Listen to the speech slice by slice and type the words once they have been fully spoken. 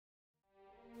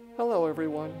Hello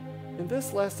everyone! In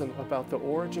this lesson about the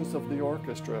origins of the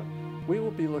orchestra, we will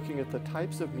be looking at the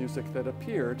types of music that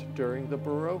appeared during the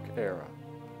Baroque era.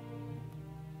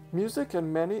 Music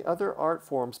and many other art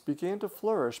forms began to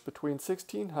flourish between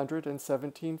 1600 and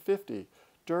 1750,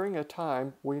 during a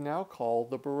time we now call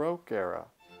the Baroque era.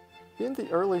 In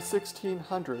the early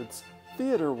 1600s,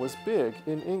 theater was big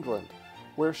in England,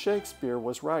 where Shakespeare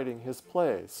was writing his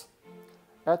plays.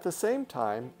 At the same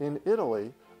time, in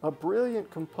Italy, a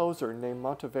brilliant composer named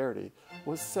Monteverdi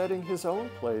was setting his own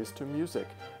plays to music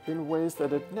in ways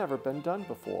that had never been done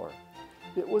before.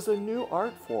 It was a new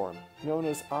art form known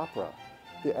as opera.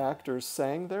 The actors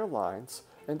sang their lines,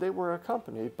 and they were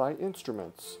accompanied by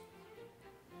instruments.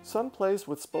 Some plays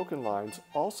with spoken lines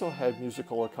also had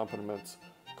musical accompaniments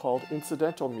called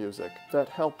incidental music that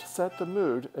helped set the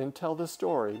mood and tell the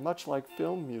story, much like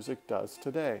film music does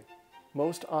today.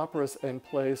 Most operas and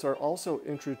plays are also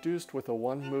introduced with a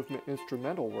one-movement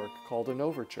instrumental work called an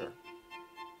overture.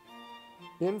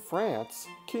 In France,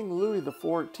 King Louis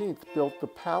XIV built the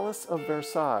Palace of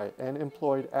Versailles and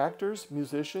employed actors,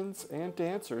 musicians, and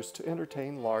dancers to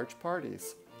entertain large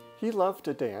parties. He loved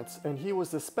to dance, and he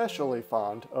was especially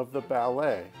fond of the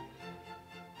ballet.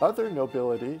 Other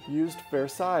nobility used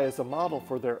Versailles as a model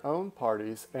for their own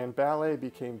parties, and ballet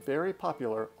became very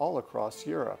popular all across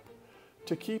Europe.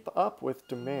 To keep up with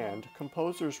demand,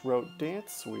 composers wrote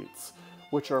dance suites,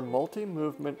 which are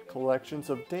multi-movement collections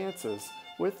of dances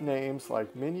with names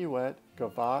like minuet,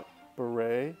 gavotte,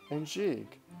 bourrée, and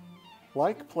gigue.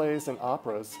 Like plays and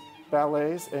operas,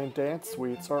 ballets and dance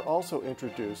suites are also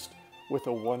introduced with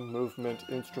a one-movement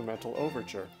instrumental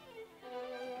overture.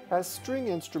 As string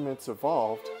instruments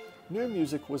evolved, new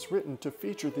music was written to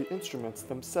feature the instruments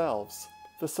themselves.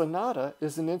 The sonata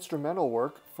is an instrumental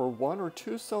work for one or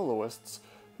two soloists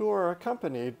who are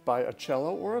accompanied by a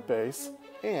cello or a bass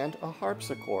and a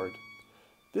harpsichord.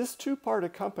 This two-part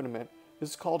accompaniment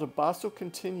is called a basso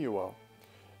continuo,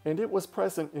 and it was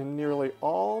present in nearly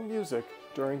all music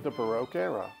during the Baroque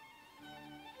era.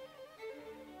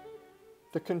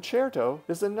 The concerto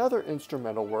is another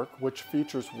instrumental work which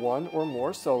features one or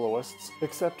more soloists,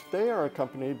 except they are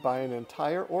accompanied by an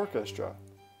entire orchestra,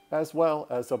 as well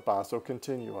as a basso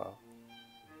continuo.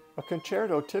 A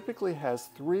concerto typically has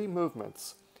three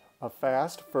movements: a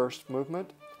fast first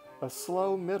movement, a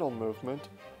slow middle movement,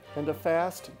 and a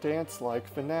fast dance-like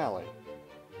finale.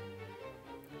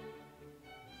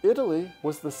 Italy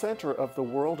was the center of the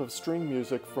world of string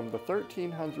music from the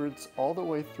 1300s all the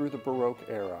way through the Baroque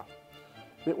era.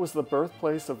 It was the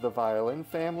birthplace of the violin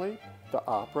family, the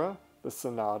opera, the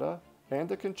sonata, and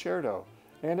the concerto,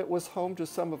 and it was home to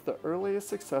some of the earliest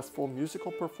successful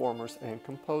musical performers and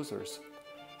composers.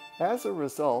 As a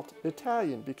result,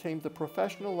 Italian became the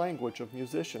professional language of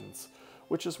musicians,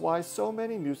 which is why so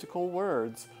many musical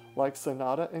words like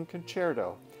sonata and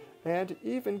concerto, and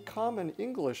even common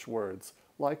English words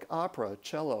like opera,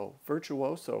 cello,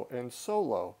 virtuoso, and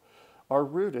solo, are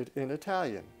rooted in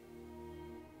Italian.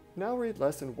 Now read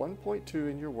lesson 1.2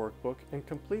 in your workbook and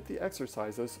complete the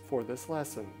exercises for this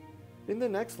lesson. In the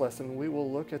next lesson, we will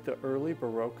look at the early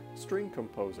Baroque string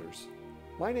composers.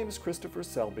 My name is Christopher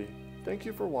Selby. Thank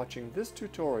you for watching this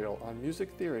tutorial on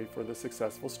music theory for the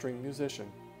successful string musician.